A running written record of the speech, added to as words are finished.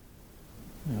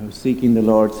Seeking the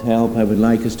Lord's help, I would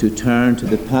like us to turn to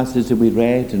the passage that we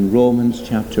read in Romans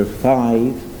chapter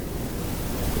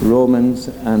 5. Romans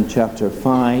and chapter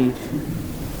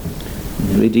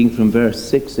 5, reading from verse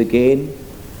 6 again.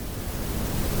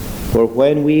 For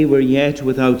when we were yet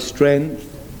without strength,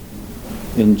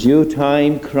 in due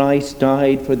time Christ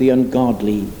died for the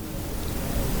ungodly.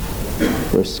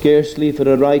 For scarcely for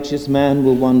a righteous man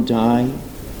will one die,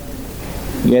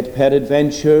 yet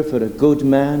peradventure for a good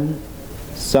man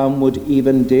some would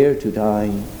even dare to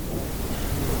die.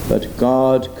 But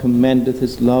God commendeth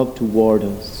his love toward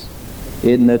us,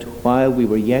 in that while we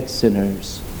were yet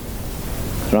sinners,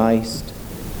 Christ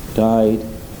died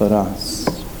for us.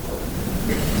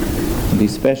 And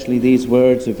especially these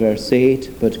words of verse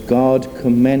 8, but God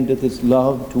commendeth his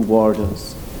love toward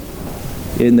us,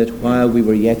 in that while we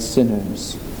were yet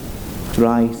sinners,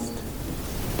 Christ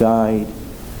died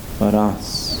for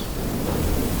us.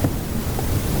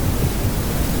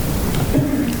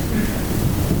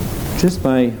 Just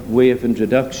by way of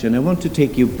introduction, I want to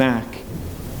take you back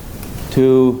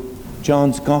to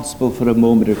John's Gospel for a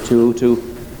moment or two, to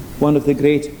one of the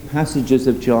great passages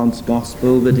of John's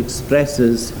Gospel that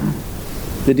expresses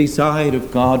the desire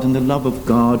of God and the love of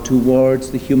God towards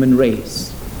the human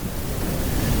race.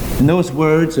 In those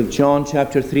words of John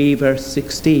chapter 3, verse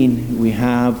 16, we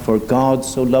have, for God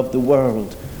so loved the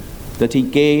world, that he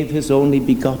gave his only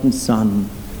begotten Son,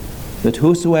 that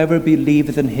whosoever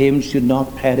believeth in him should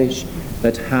not perish,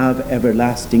 but have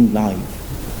everlasting life.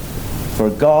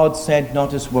 For God sent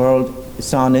not his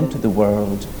Son into the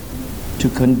world to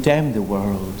condemn the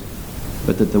world,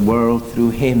 but that the world through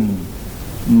him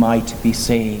might be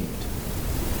saved.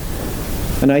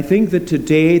 And I think that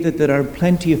today that there are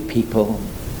plenty of people,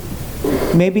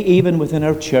 maybe even within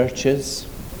our churches,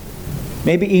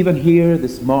 maybe even here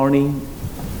this morning,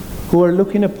 who are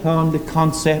looking upon the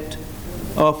concept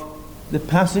of the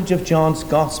passage of John's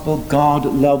Gospel, God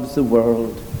loves the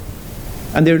world.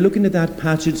 And they're looking at that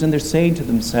passage and they're saying to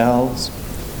themselves,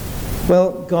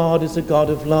 well, God is a God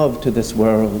of love to this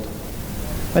world.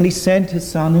 And he sent his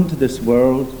Son into this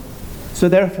world. So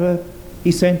therefore,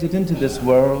 he sent it into this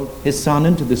world, his Son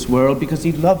into this world, because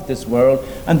he loved this world,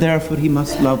 and therefore he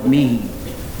must love me.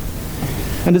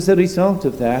 And as a result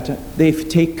of that, they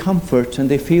take comfort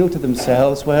and they feel to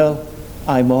themselves, well,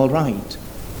 I'm all right.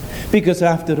 Because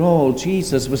after all,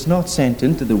 Jesus was not sent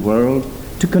into the world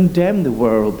to condemn the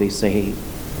world, they say.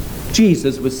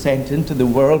 Jesus was sent into the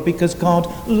world because God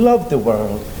loved the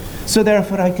world. So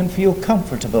therefore I can feel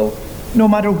comfortable. No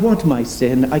matter what my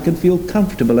sin, I can feel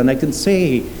comfortable and I can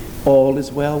say, all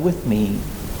is well with me.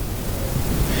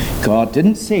 God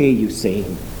didn't say, you say.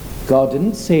 God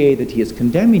didn't say that he is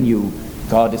condemning you.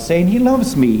 God is saying he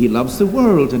loves me, he loves the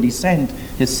world, and he sent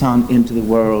his Son into the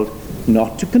world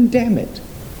not to condemn it.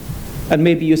 And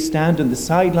maybe you stand on the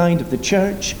sideline of the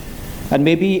church, and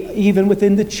maybe even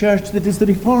within the church that is the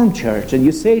Reformed Church, and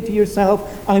you say to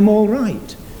yourself, I'm all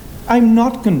right. I'm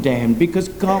not condemned because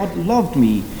God loved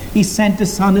me. He sent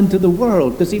his Son into the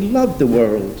world because he loved the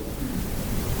world.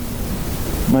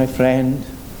 My friend,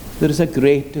 there is a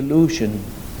great delusion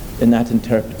in that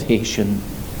interpretation,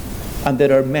 and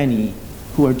there are many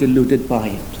who are deluded by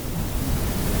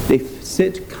it. They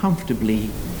sit comfortably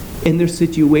in their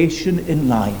situation in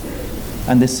life,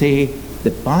 and they say,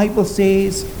 the Bible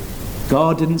says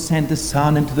God didn't send the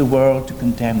Son into the world to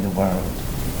condemn the world.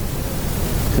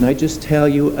 Can I just tell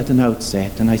you at an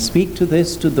outset, and I speak to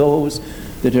this to those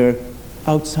that are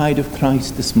outside of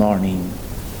Christ this morning.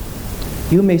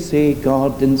 You may say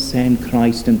God didn't send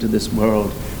Christ into this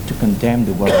world to condemn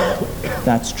the world.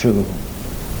 That's true.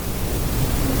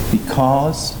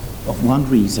 Because of one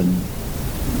reason.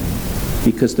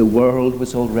 Because the world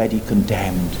was already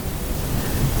condemned.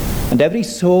 And every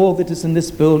soul that is in this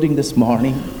building this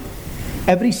morning,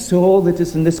 every soul that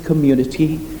is in this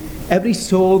community, every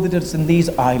soul that is in these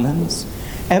islands,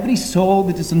 every soul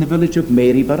that is in the village of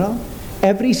Maryborough,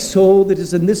 every soul that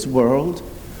is in this world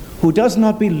who does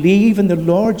not believe in the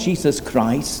Lord Jesus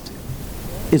Christ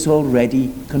is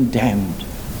already condemned.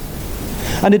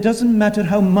 And it doesn't matter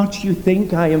how much you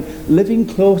think I am living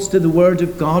close to the Word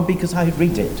of God because I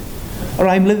read it, or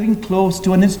I'm living close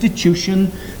to an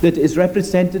institution that is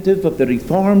representative of the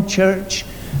Reformed Church,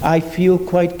 I feel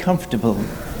quite comfortable.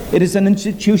 It is an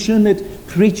institution that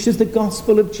preaches the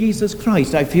gospel of Jesus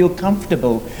Christ. I feel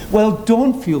comfortable. Well,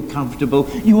 don't feel comfortable.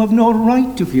 You have no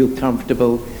right to feel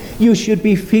comfortable. You should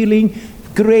be feeling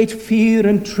great fear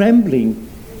and trembling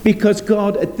because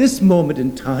God at this moment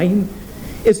in time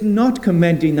is not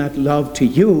commending that love to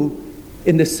you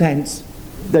in the sense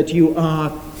that you are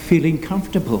feeling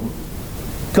comfortable.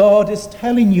 God is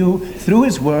telling you through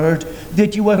his word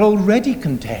that you are already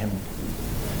condemned.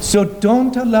 So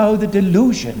don't allow the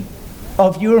delusion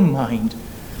of your mind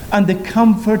and the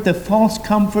comfort, the false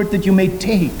comfort that you may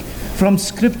take from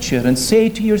Scripture and say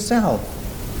to yourself,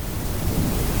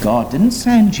 God didn't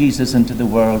send Jesus into the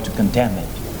world to condemn it.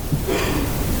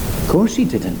 Of course he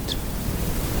didn't.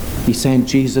 He sent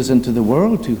Jesus into the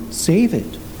world to save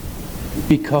it,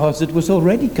 because it was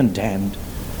already condemned.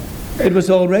 It was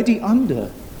already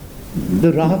under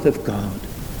the wrath of God.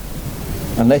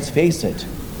 And let's face it,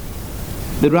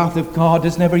 the wrath of God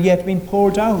has never yet been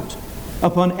poured out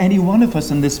upon any one of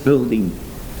us in this building.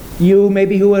 You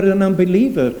maybe who are an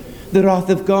unbeliever, the wrath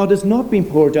of God has not been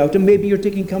poured out, and maybe you're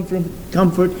taking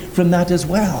comfort from that as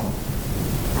well.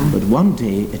 But one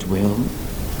day it will.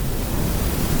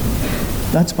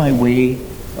 That's my way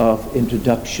of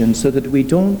introduction, so that we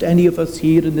don't, any of us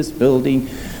here in this building,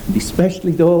 and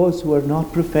especially those who are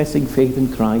not professing faith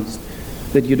in Christ,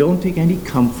 that you don't take any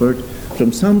comfort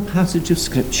from some passage of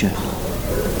Scripture.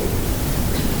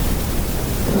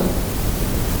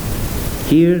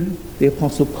 Here, the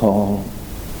Apostle Paul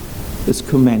is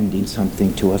commending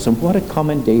something to us, and what a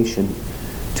commendation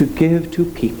to give to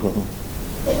people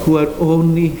who are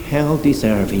only hell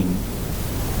deserving,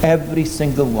 every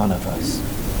single one of us.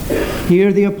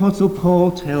 Here the Apostle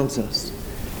Paul tells us,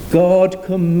 God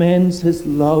commends his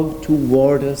love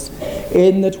toward us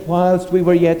in that whilst we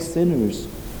were yet sinners,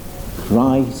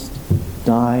 Christ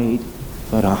died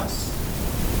for us.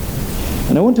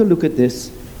 And I want to look at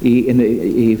this in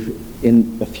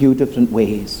a few different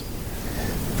ways.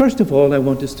 First of all, I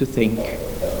want us to think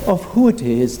of who it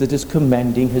is that is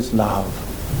commending his love.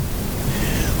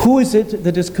 Who is it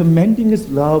that is commending his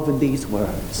love in these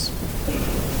words?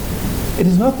 It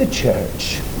is not the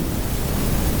church.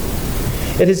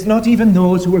 It is not even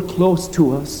those who are close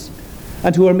to us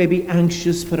and who are maybe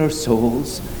anxious for our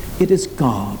souls. It is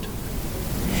God.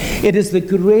 It is the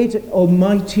great,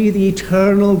 almighty, the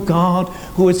eternal God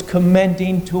who is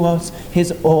commending to us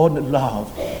his own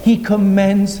love. He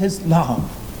commends his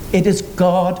love. It is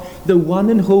God, the one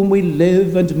in whom we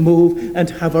live and move and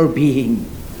have our being.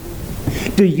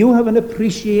 Do you have an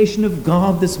appreciation of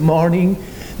God this morning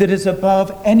that is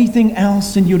above anything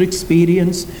else in your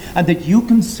experience, and that you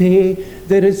can say,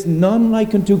 there is none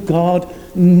like unto God,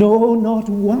 no, not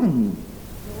one?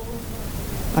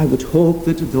 I would hope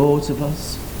that those of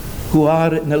us who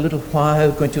are in a little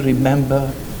while going to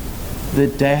remember the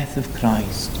death of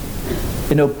Christ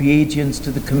in obedience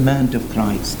to the command of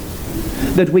Christ,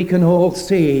 that we can all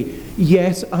say,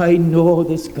 yes, I know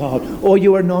this God. Oh,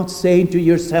 you are not saying to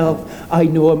yourself, I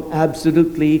know him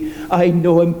absolutely, I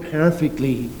know him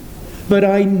perfectly, but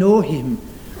I know him.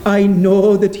 I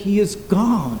know that he is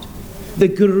God, the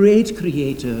great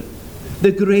creator,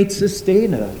 the great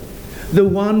sustainer, the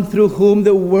one through whom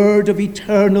the word of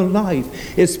eternal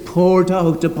life is poured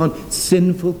out upon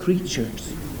sinful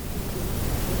creatures.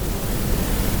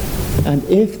 And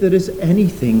if there is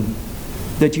anything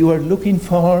that you are looking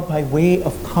for by way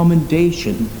of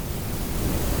commendation,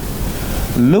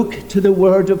 look to the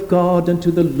Word of God and to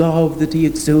the love that he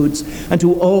exudes and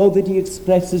to all that he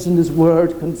expresses in his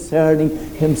word concerning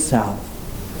himself.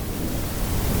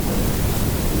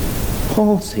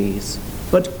 Paul says,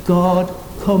 but God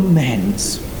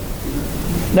commends.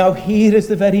 Now here is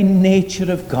the very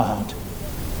nature of God.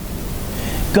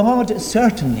 God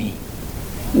certainly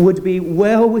would be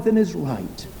well within his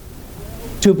right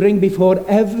to bring before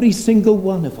every single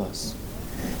one of us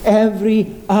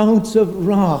every ounce of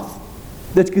wrath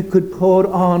that could pour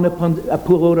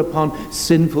upon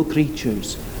sinful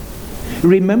creatures.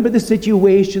 Remember the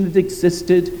situation that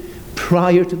existed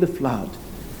prior to the flood,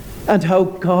 and how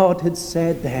God had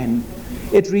said then,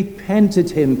 it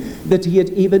repented him that he had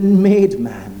even made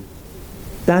man.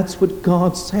 That's what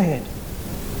God said.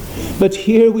 But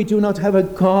here we do not have a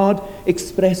God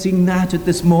expressing that at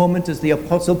this moment as the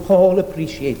Apostle Paul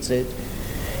appreciates it.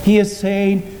 He is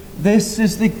saying, this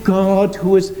is the God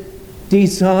who is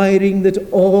desiring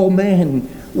that all men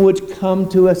would come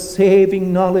to a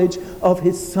saving knowledge of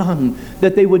his Son,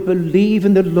 that they would believe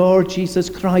in the Lord Jesus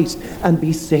Christ and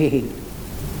be saved.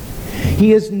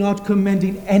 He is not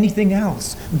commending anything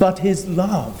else but his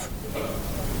love.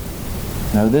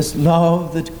 Now this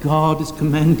love that God is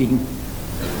commending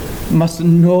must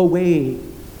in no way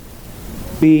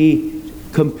be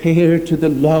compared to the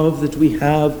love that we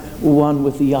have one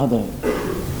with the other.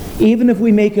 Even if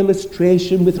we make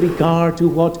illustration with regard to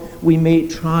what we may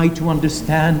try to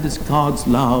understand as God's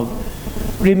love,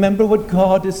 remember what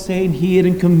God is saying here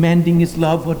in commending his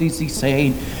love. What is he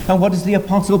saying? And what is the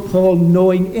Apostle Paul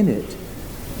knowing in it?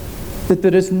 That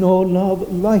there is no love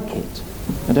like it.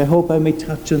 And I hope I may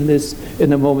touch on this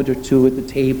in a moment or two at the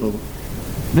table.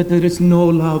 That there is no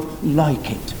love like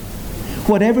it.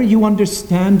 Whatever you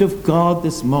understand of God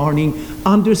this morning,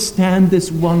 understand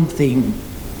this one thing,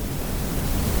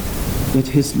 that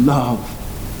his love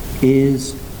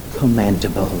is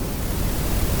commendable.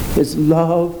 His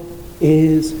love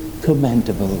is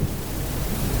commendable.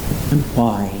 And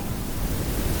why?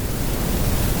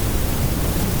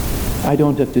 I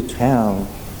don't have to tell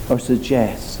or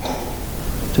suggest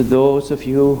to those of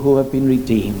you who have been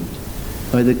redeemed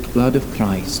by the blood of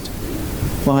Christ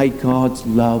why God's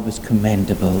love is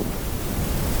commendable.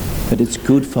 But it's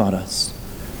good for us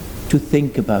to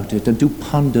think about it and to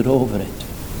ponder over it,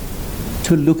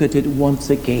 to look at it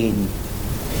once again,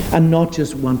 and not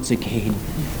just once again,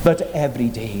 but every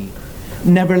day.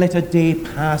 Never let a day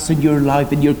pass in your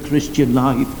life, in your Christian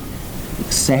life,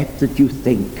 except that you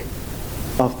think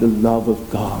of the love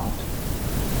of God.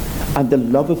 And the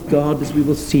love of God, as we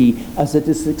will see, as it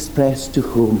is expressed to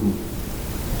whom?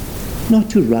 Not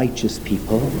to righteous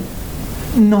people,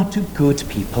 not to good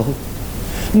people,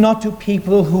 not to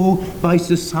people who, by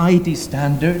society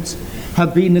standards,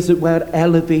 have been, as it were,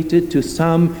 elevated to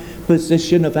some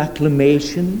position of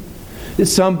acclamation,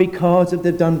 some because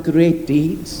they've done great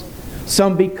deeds,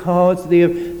 some because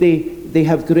they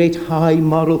have great high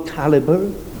moral caliber.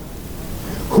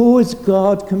 Who is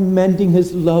God commending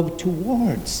his love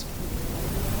towards?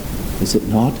 Is it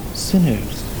not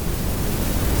sinners?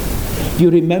 Do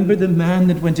you remember the man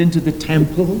that went into the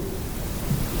temple?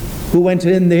 Who went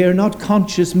in there not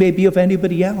conscious maybe of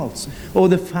anybody else. Oh,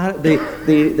 the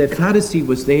Pharisee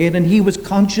was there, and he was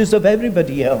conscious of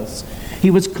everybody else. He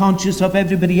was conscious of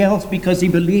everybody else because he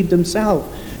believed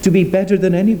himself to be better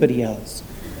than anybody else.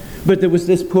 But there was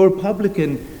this poor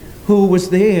publican who was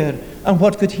there, and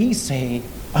what could he say?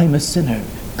 I'm a sinner.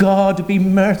 God, be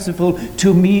merciful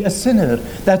to me, a sinner.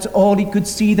 That's all he could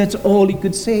see. That's all he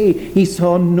could say. He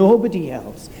saw nobody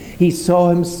else. He saw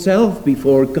himself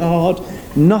before God,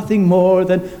 nothing more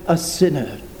than a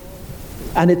sinner.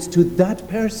 And it's to that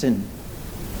person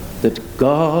that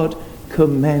God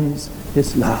commends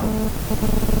his love.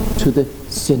 To the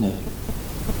sinner,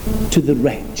 to the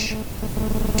wretch,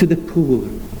 to the poor,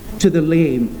 to the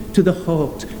lame, to the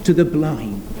halt, to the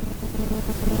blind.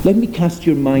 Let me cast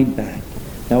your mind back.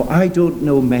 Now, I don't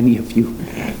know many of you,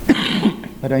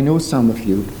 but I know some of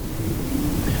you.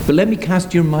 But let me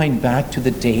cast your mind back to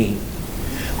the day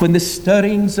when the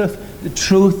stirrings of the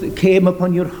truth came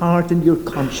upon your heart and your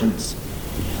conscience,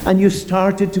 and you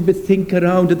started to bethink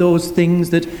around those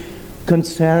things that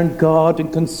concerned God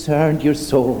and concerned your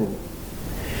soul.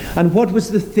 And what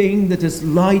was the thing that as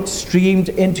light streamed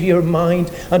into your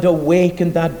mind and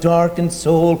awakened that darkened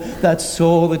soul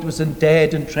that was in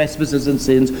dead and trespasses and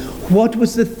sins? What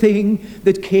was the thing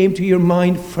that came to your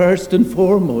mind first and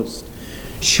foremost?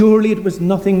 Surely it was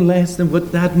nothing less than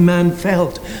what that man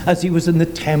felt as he was in the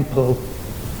temple.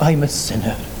 I'm a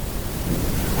sinner.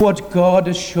 What God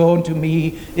has shown to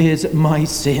me is my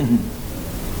sin.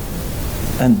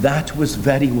 And that was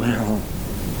very well.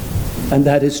 And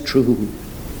that is true.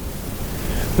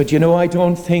 But you know, I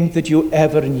don't think that you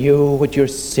ever knew what your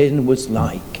sin was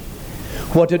like,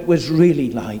 what it was really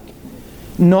like.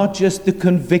 Not just the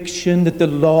conviction that the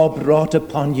law brought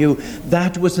upon you.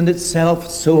 That was in itself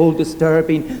soul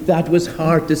disturbing. That was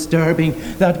heart disturbing.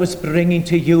 That was bringing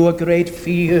to you a great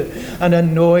fear and a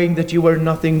knowing that you were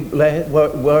nothing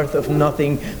worth of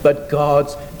nothing but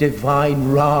God's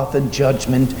divine wrath and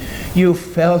judgment. You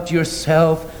felt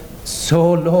yourself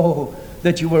so low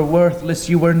that you were worthless,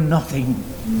 you were nothing.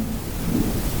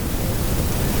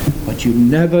 But you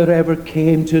never ever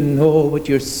came to know what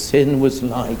your sin was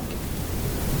like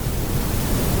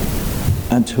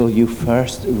until you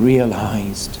first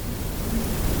realized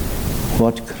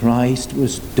what Christ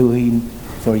was doing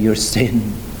for your sin,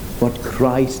 what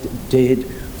Christ did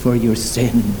for your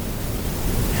sin.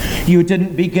 You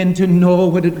didn't begin to know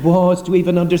what it was to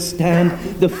even understand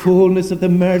the fullness of the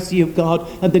mercy of God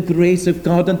and the grace of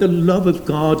God and the love of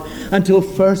God until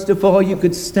first of all you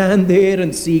could stand there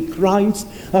and see Christ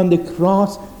on the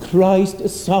cross, Christ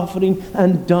suffering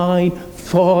and dying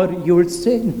for your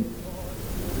sin.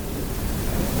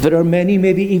 There are many,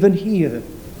 maybe even here,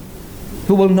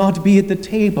 who will not be at the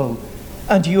table,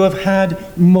 and you have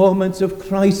had moments of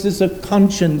crisis of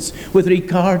conscience with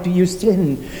regard to your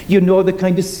sin. You know the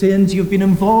kind of sins you've been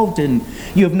involved in.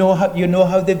 You know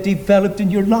how they've developed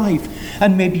in your life.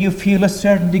 And maybe you feel a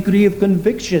certain degree of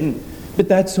conviction. But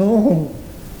that's all.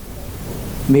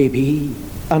 Maybe,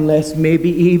 unless maybe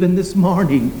even this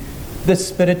morning, the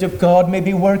Spirit of God may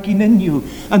be working in you,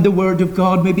 and the Word of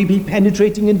God may be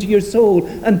penetrating into your soul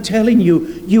and telling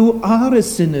you, you are a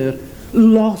sinner,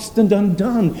 lost and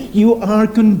undone. You are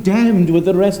condemned with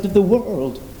the rest of the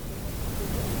world.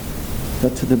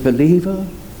 But to the believer,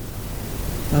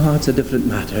 It's a different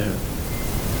matter.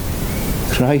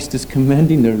 Christ is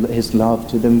commending his love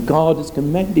to them. God is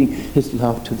commending his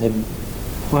love to them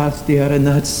whilst they are in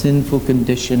that sinful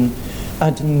condition,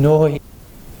 and knowing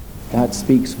that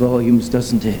speaks volumes,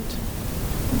 doesn't it?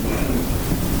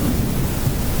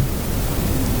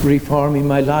 Reforming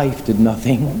my life did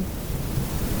nothing.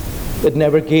 It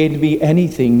never gained me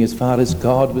anything as far as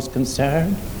God was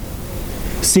concerned.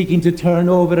 Seeking to turn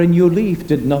over a new leaf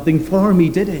did nothing for me,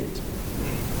 did it?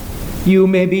 You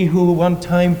maybe who one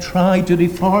time tried to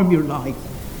reform your life,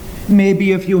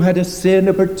 maybe if you had a sin,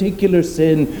 a particular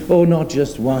sin, not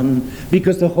just one,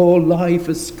 because the whole life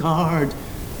is scarred,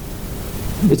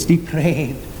 it's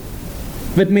depraved.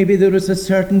 But maybe there was a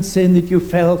certain sin that you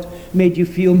felt made you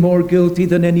feel more guilty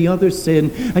than any other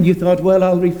sin, and you thought, well,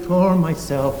 I'll reform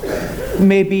myself.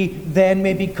 Maybe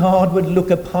God would look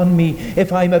upon me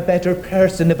if I'm a better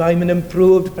person, if I'm an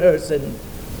improved person.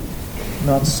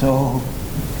 Not so.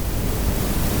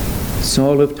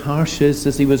 Saul of Tarshish,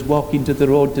 as he was walking to the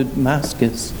road to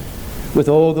Damascus, with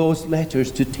all those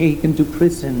letters to take into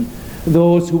prison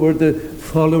those who were the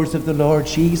followers of the Lord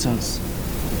Jesus,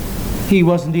 he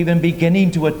wasn't even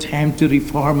beginning to attempt to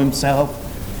reform himself.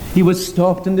 He was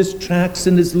stopped in his tracks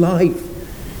in his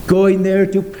life, going there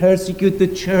to persecute the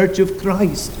church of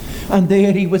Christ. And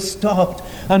there he was stopped,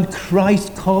 and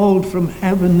Christ called from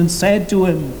heaven and said to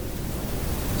him,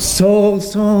 Saul,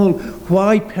 Saul,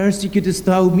 why persecutest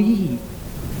thou me?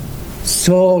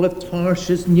 Saul of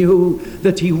Tarshish knew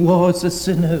that he was a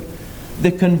sinner.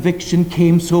 The conviction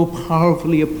came so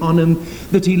powerfully upon him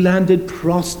that he landed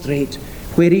prostrate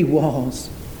where he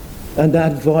was. And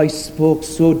that voice spoke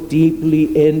so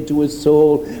deeply into his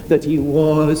soul that he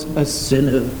was a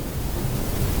sinner.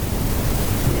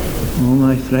 Oh,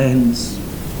 my friends,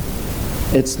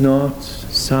 it's not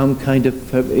some kind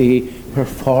of a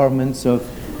performance of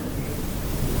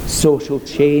social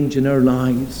change in our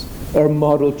lives or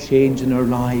moral change in our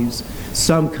lives,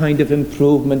 some kind of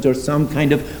improvement or some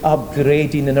kind of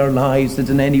upgrading in our lives that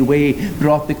in any way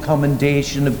brought the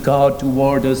commendation of God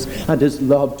toward us and his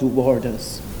love toward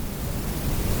us.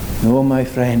 No, my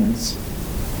friends,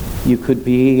 you could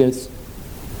be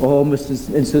almost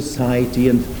in society,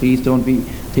 and please don't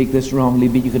take this wrongly,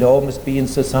 but you could almost be in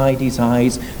society's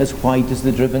eyes as white as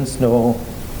the driven snow.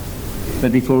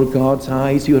 But before God's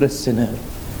eyes, you're a sinner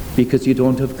because you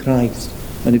don't have Christ.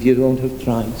 And if you don't have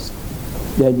Christ,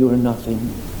 then you are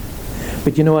nothing.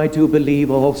 But I do believe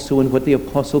also in what the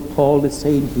Apostle Paul is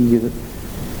saying here.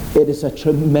 It is a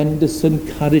tremendous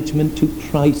encouragement to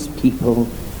Christ's people,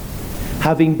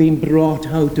 having been brought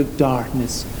out of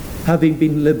darkness, having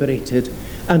been liberated,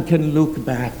 and can look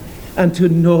back and to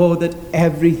know that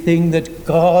everything that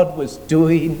God was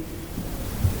doing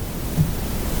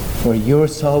for your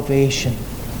salvation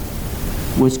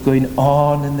was going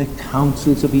on in the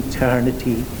councils of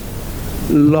eternity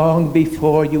long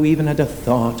before you even had a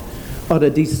thought or a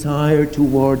desire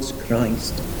towards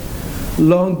Christ,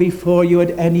 long before you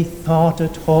had any thought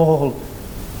at all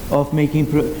of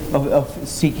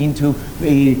seeking to,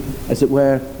 as it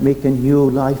were, make a new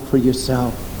life for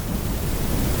yourself.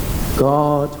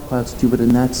 God, whilst you were in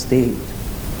that state,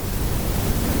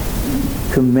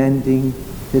 commending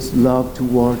his love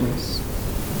toward us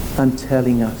and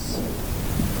telling us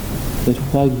that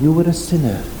while you were a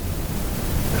sinner,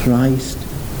 Christ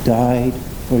died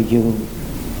for you.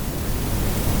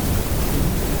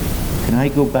 Can I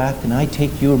go back? Can I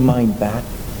take your mind back?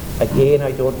 Again,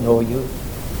 I don't know you.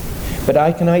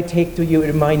 But can I take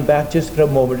your mind back just for a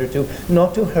moment or two,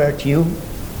 not to hurt you,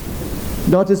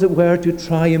 not as it were to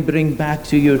try and bring back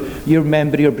to your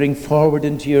memory or bring forward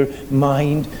into your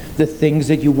mind the things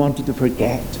that you wanted to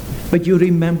forget. But you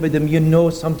remember them.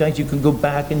 Sometimes you can go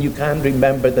back and you can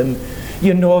remember them.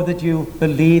 You know that you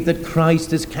believe that Christ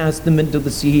has cast them into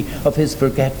the sea of his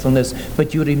forgetfulness,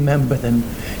 but you remember them.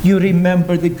 You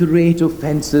remember the great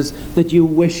offenses that you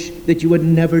wish that you had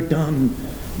never done.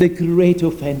 The great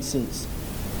offenses.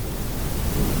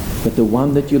 But the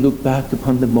one that you look back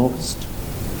upon the most,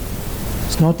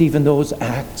 it's not even those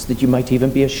acts that you might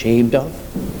even be ashamed of.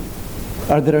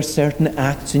 Or there are certain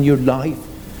acts in your life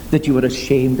that you are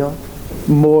ashamed of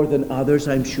more than others.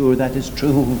 I'm sure that is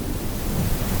true.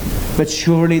 But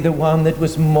surely the one that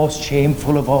was most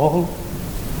shameful of all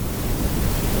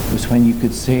was when you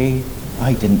could say,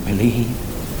 I didn't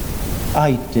believe.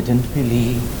 I didn't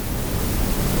believe.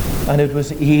 And it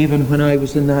was even when I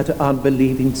was in that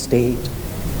unbelieving state,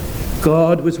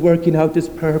 God was working out his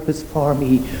purpose for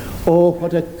me. Oh,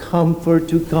 what a comfort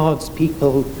to God's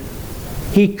people.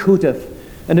 He could have,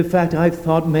 and in fact I've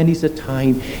thought many's a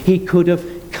time, he could have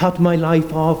cut my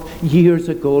life off years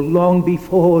ago, long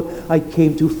before I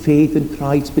came to faith in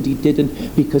Christ, but he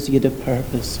didn't, because he had a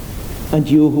purpose. And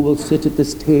you who will sit at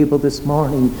this table this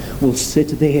morning will sit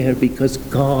there because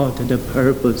God had a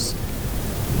purpose.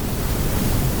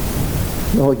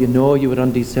 Oh, you know you are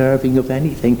undeserving of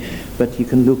anything, but you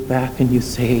can look back and you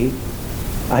say,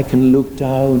 I can look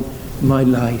down my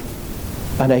life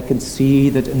and I can see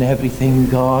that in everything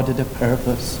God had a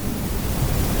purpose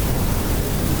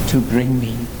to bring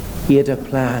me. He had a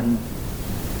plan.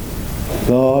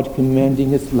 God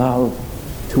commending his love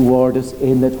toward us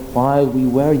in that while we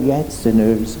were yet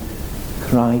sinners,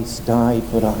 Christ died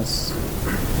for us.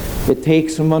 It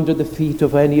takes from under the feet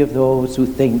of any of those who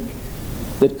think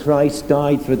that Christ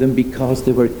died for them because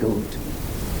they were good.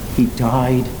 He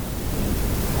died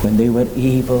when they were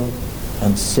evil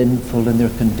and sinful in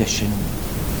their condition.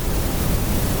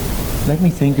 Let me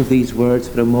think of these words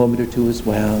for a moment or two as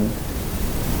well.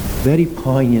 Very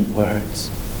poignant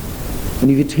words. And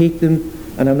if you take them,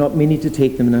 and I'm not meaning to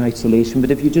take them in isolation,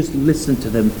 but if you just listen to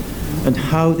them and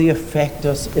how they affect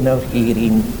us in our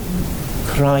hearing.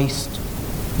 Christ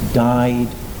died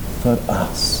for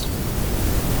us.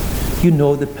 You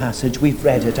know the passage, we've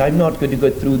read it. I'm not going to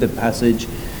go through the passage.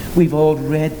 We've all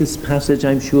read this passage,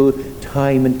 I'm sure,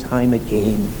 time and time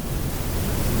again.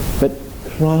 But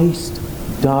Christ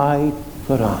died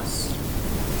for us.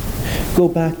 Go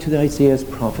back to Isaiah's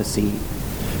prophecy.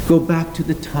 Go back to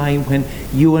the time when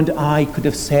you and I could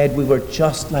have said we were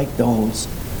just like those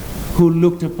who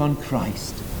looked upon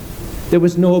Christ. There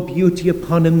was no beauty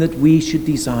upon him that we should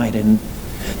desire him.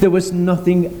 There was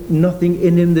nothing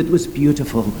in him that was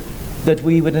beautiful, that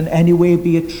we would in any way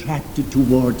be attracted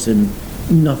towards him.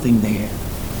 Nothing there.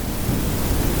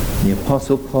 The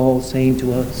Apostle Paul saying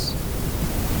to us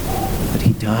that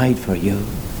he died for you.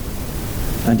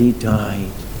 And he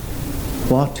died.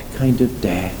 What kind of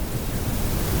death?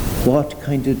 What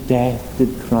kind of death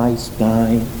did Christ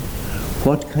die?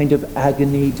 What kind of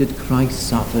agony did Christ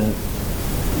suffer?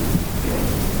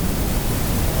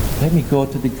 Let me go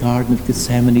to the Garden of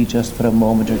Gethsemane just for a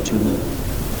moment or two.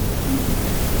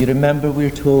 You remember we're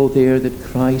told there that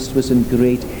Christ was in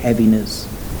great heaviness.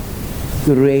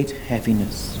 Great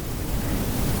heaviness.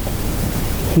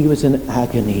 He was in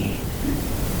agony.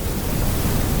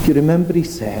 Do you remember he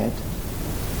said,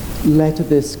 "Let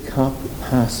this cup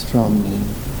pass from me.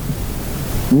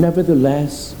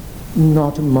 Nevertheless,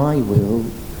 not my will,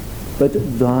 but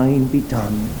thine be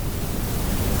done."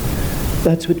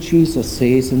 That's what Jesus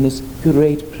says in this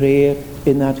great prayer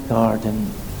in that garden.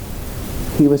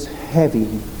 He was heavy.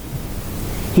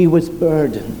 He was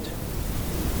burdened.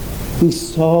 He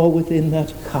saw within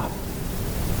that cup.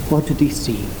 What did he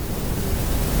see?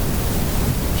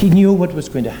 He knew what was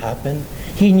going to happen.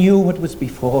 He knew what was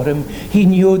before him. He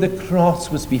knew the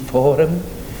cross was before him.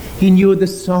 He knew the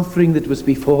suffering that was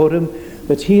before him.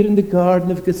 But here in the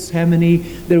Garden of Gethsemane,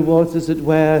 there was, as it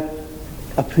were,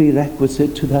 a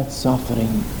prerequisite to that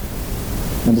suffering.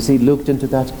 And as he looked into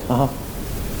that cup,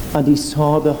 and he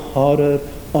saw the horror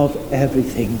of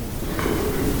everything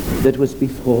that was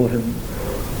before him,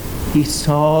 he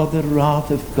saw the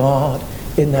wrath of God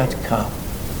in that cup.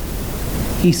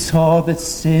 He saw the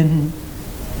sin.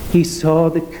 He saw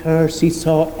the curse. He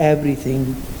saw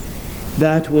everything.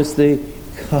 That was the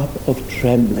cup of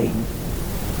trembling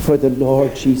for the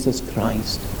Lord Jesus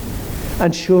Christ.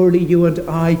 And surely you and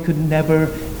I could never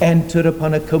enter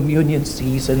upon a communion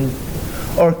season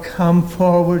or come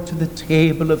forward to the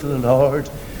table of the Lord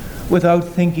without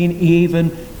thinking even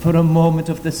for a moment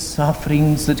of the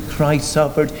sufferings that Christ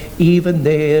suffered, even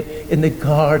there in the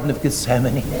Garden of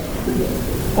Gethsemane.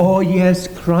 Oh yes,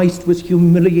 Christ was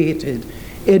humiliated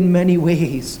in many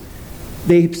ways.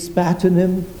 They spat on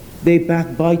him, they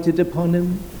backbited upon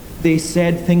him, they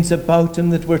said things about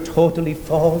him that were totally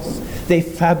false, they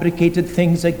fabricated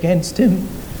things against him.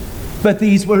 But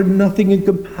these were nothing in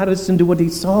comparison to what he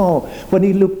saw when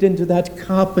he looked into that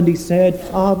cup and he said,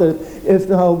 "Father, if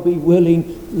thou be willing,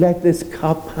 let this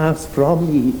cup pass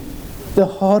from me." The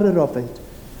horror of it.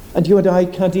 And you and I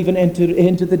can't even enter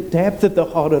into the depth of the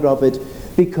horror of it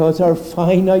because our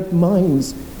finite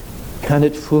minds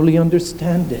cannot fully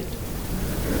understand it.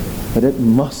 But it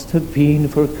must have been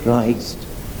for Christ,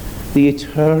 the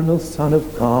eternal Son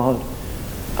of God,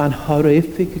 an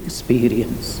horrific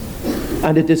experience.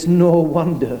 And it is no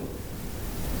wonder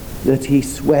that he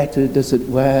sweated, as it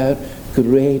were,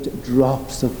 great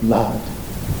drops of blood.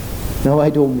 Now, I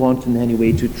don't want in any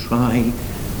way to try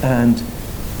and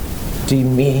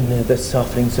demean the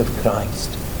sufferings of Christ.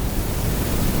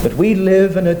 But we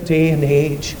live in a day and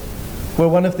age where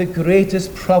one of the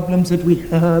greatest problems that we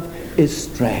have is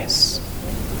stress.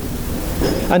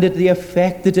 and at the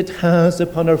effect that it has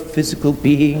upon our physical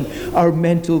being, our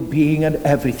mental being, and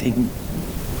everything.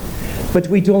 But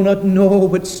we do not know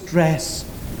what stress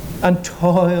and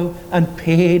toil and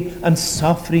pain and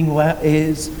suffering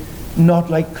is, not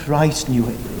like Christ knew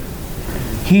it.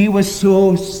 He was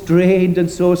so strained and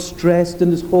so stressed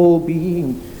in his whole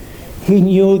being. He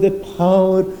knew the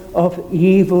power of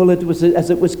evil as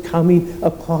it was coming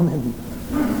upon him.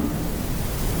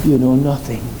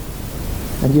 Nothing.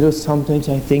 And sometimes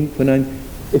I think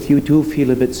if you do feel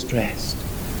a bit stressed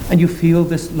and you feel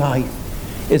this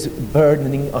life is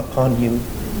burdening upon you,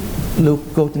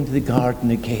 go into the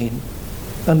garden again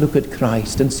and look at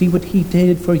Christ and see what he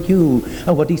did for you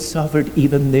and what he suffered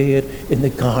even there in the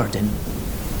garden.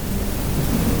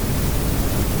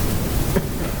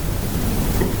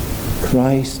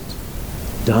 Christ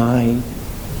died,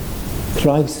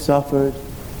 Christ suffered,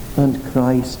 and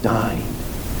Christ died.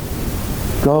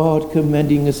 God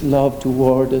commending his love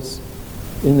toward us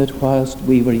in that whilst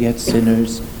we were yet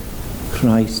sinners,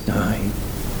 Christ died.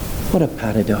 What a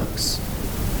paradox.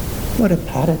 What a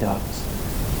paradox.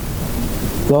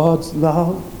 God's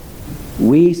love,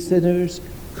 we sinners,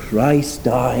 Christ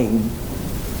dying.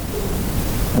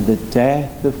 And the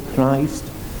death of Christ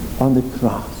on the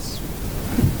cross.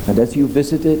 And as you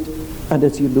visit it, and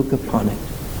as you look upon it,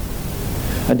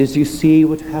 and as you see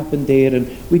what happened there, and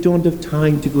we don't have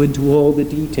time to go into all the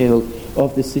detail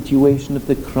of the situation of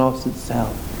the cross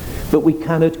itself, but we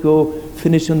cannot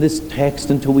finish on this text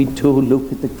until we do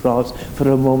look at the cross for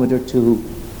a moment or two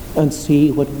and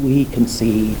see what we can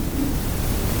see.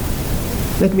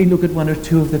 Let me look at one or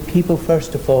two of the people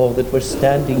first of all that were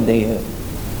standing there.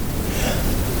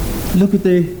 Look at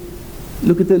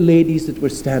the ladies that were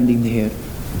standing there.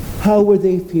 How were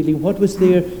they feeling? What was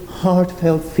their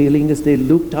heartfelt feeling as they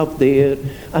looked up there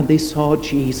and they saw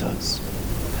Jesus?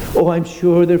 Oh, I'm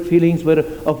sure their feelings were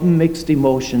of mixed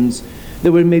emotions.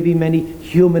 There were maybe many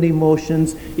human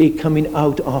emotions coming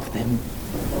out of them.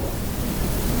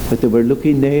 But they were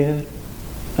looking there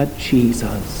at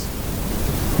Jesus,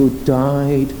 who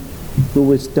died, who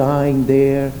was dying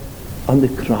there on the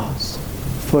cross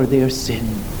for their sin.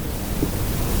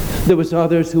 There was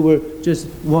others who were just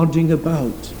wandering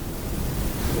about,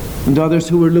 and others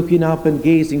who were looking up and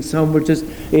gazing. Some were just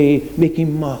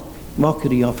making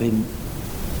mockery of him.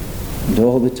 And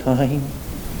all the time,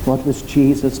 what was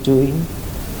Jesus doing?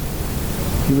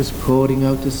 He was pouring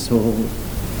out his soul.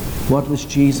 What was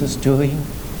Jesus doing?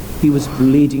 He was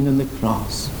bleeding on the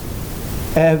cross.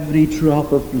 Every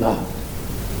drop of blood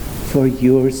for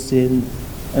your sin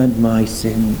and my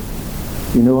sin.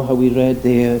 You know how we read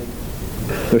there,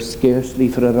 for scarcely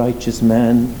for a righteous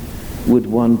man would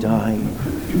one die.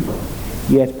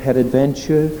 Yet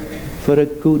peradventure for a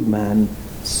good man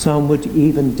some would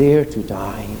even dare to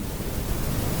die.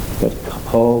 But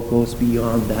Paul goes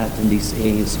beyond that and he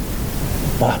says,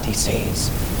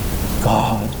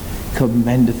 God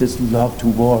commendeth his love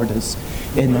toward us,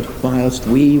 in that whilst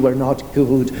we were not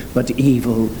good but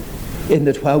evil, in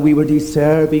that while we were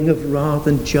deserving of wrath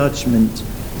and judgment,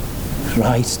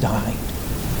 Christ died.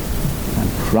 And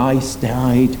Christ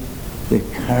died the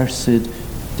cursed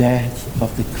death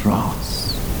of the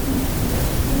cross.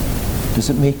 Does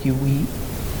it make you weep?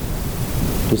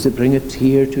 Does it bring a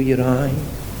tear to your eye?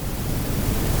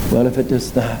 Well, if it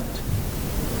does that,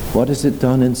 what has it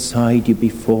done inside you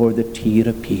before the tear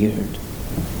appeared?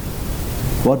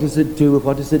 What does it do?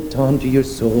 What has it done to your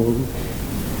soul?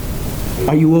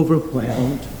 Are you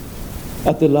overwhelmed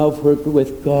at the love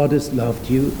wherewith God has loved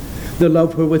you, the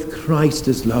love wherewith Christ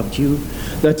has loved you,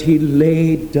 that he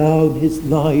laid down his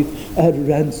life at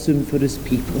ransom for his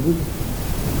people?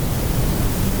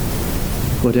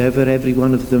 Whatever every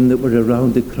one of them that were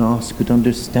around the cross could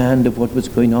understand of what was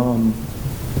going on,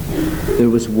 there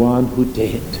was one who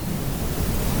did.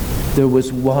 There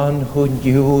was one who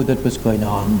knew that was going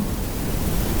on.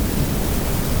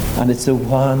 And it's the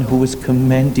one who was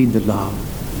commending the love.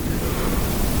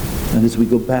 And as we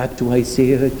go back to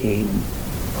Isaiah again,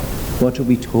 what are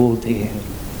we told there?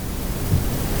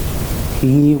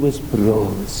 He was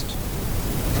bruised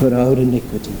for our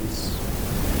iniquities.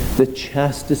 The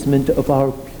chastisement of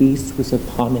our peace was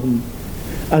upon him,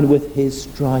 and with his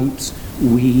stripes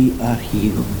we are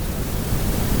healed.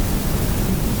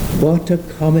 What a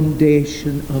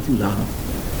commendation of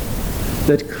love,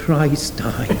 that Christ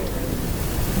died,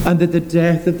 and that the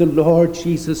death of the Lord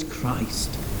Jesus Christ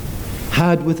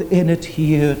had within it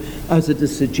here, as it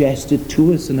is suggested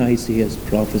to us in Isaiah's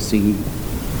prophecy,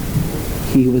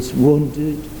 he was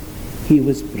wounded, he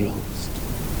was bruised,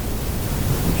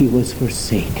 he was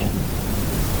forsaken.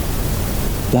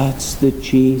 That's the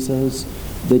Jesus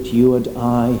that you and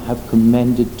I have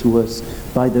commended to us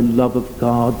by the love of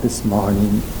God this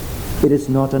morning. It is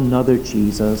not another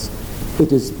Jesus,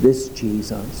 it is this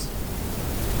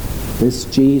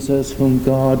Jesus whom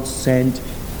God sent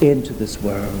into this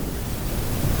world,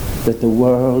 that the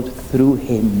world through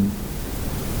him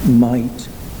might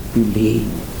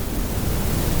believe.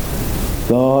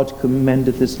 God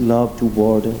commended this love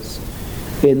toward us,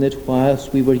 in that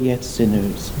whilst we were yet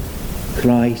sinners,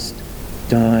 Christ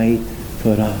died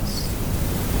for us.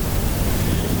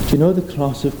 Do you know the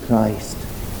cross of Christ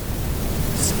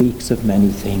speaks of many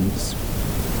things?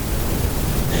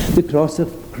 The cross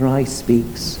of Christ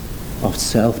speaks of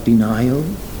self-denial.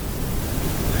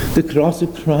 The cross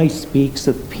of Christ speaks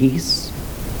of peace.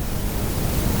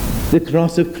 The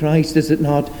cross of Christ, does it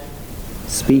not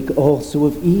speak also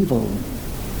of evil?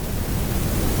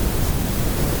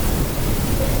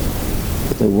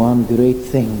 But the one great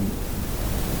thing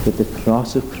that the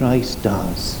cross of Christ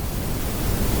does,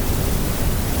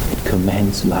 it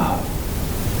commends love.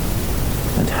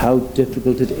 And how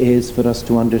difficult it is for us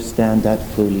to understand that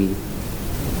fully,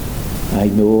 I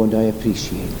know and I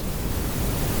appreciate.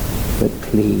 But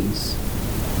please,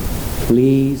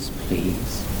 please,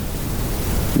 please,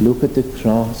 look at the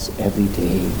cross every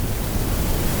day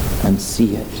and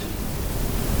see it.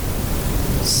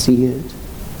 See it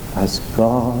as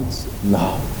God's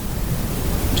love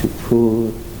to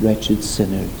poor, wretched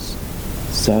sinners,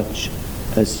 such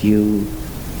as you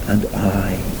and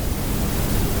I.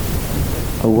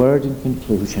 A word in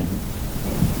conclusion.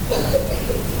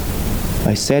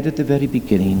 I said at the very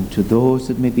beginning, to those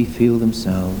that maybe feel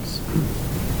themselves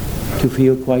to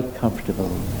feel quite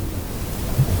comfortable,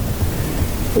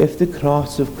 if the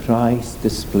cross of Christ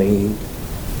displayed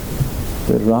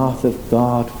the wrath of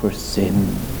God for sin,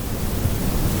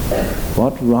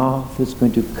 what wrath is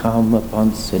going to come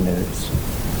upon sinners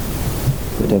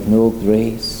that have no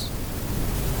grace,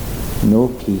 no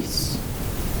peace,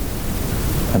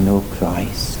 and no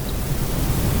Christ?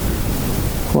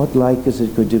 What like is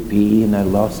it going to be in a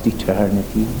lost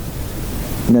eternity,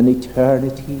 in an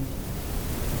eternity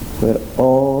where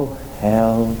all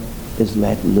hell is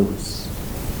let loose?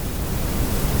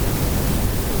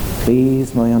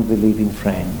 Please, my unbelieving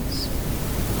friends,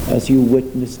 as you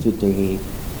witness today,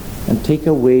 and take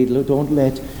away, don't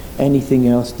let anything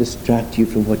else distract you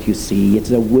from what you see.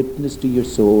 It's a witness to your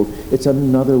soul. It's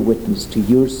another witness to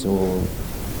your soul.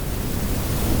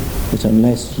 But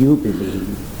unless you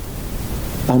believe,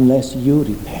 unless you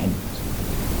repent,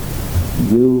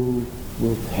 you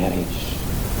will perish.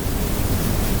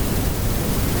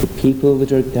 The people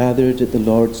that are gathered at the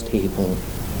Lord's table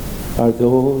are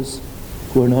those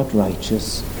who are not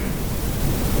righteous,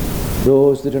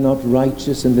 those that are not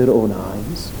righteous in their own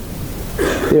eyes.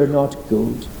 They are not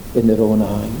good in their own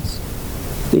eyes.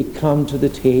 They come to the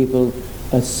table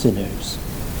as sinners,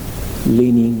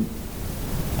 leaning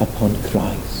upon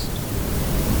Christ.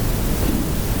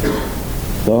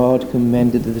 God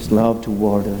commended this love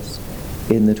toward us,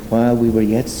 in that while we were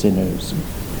yet sinners,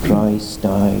 Christ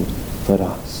died for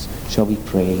us. Shall we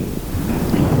pray?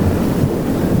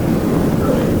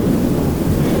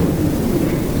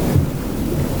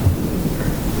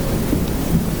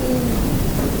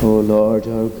 O Lord,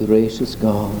 our gracious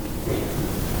God,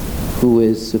 who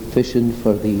is sufficient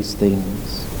for these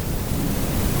things,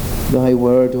 thy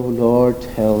word, O Lord,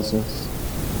 tells us,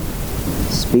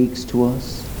 speaks to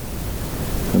us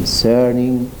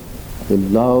concerning the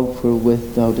love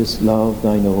wherewith thou dost love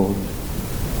thine own,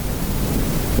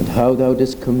 and how thou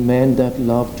dost commend that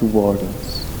love toward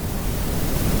us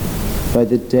by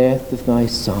the death of thy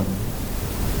Son.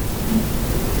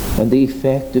 And the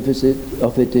effect of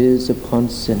it is upon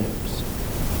sinners,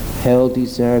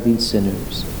 hell-deserving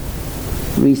sinners,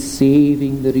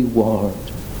 receiving the reward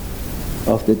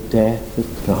of the death of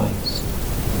Christ.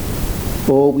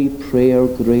 Oh, we pray, our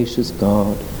gracious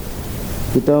God,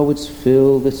 that thou wouldst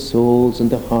fill the souls and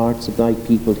the hearts of thy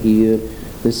people here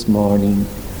this morning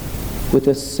with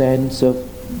a sense of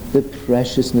the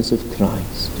preciousness of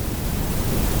Christ,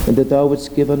 and that thou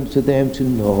wouldst give unto them to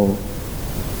know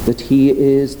that he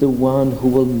is the one who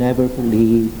will never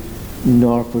believe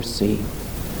nor forsake.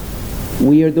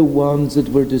 We are the ones that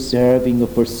were deserving of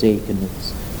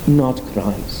forsakenness, not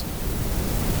Christ.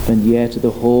 And yet the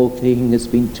whole thing has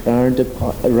been turned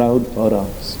around for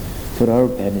us, for our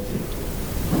benefit.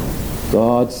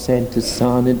 God sent his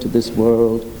Son into this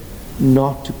world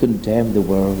not to condemn the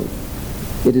world.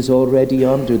 It is already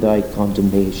under thy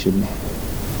condemnation.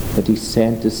 But he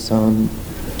sent his Son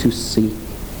to seek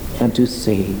and to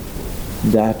save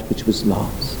that which was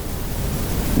lost.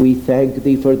 We thank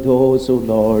thee for those, O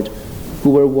Lord,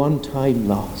 who were one time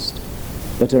lost,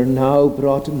 that are now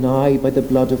brought nigh by the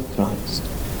blood of Christ,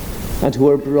 and who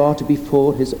are brought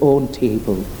before his own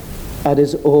table at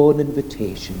his own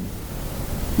invitation,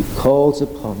 he calls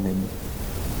upon them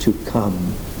to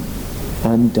come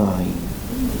and dine.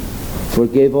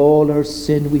 Forgive all our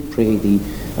sin, we pray thee,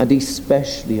 and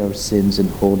especially our sins and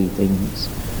holy things.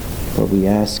 For we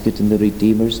ask it in the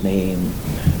Redeemer's name.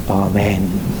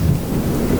 Amen.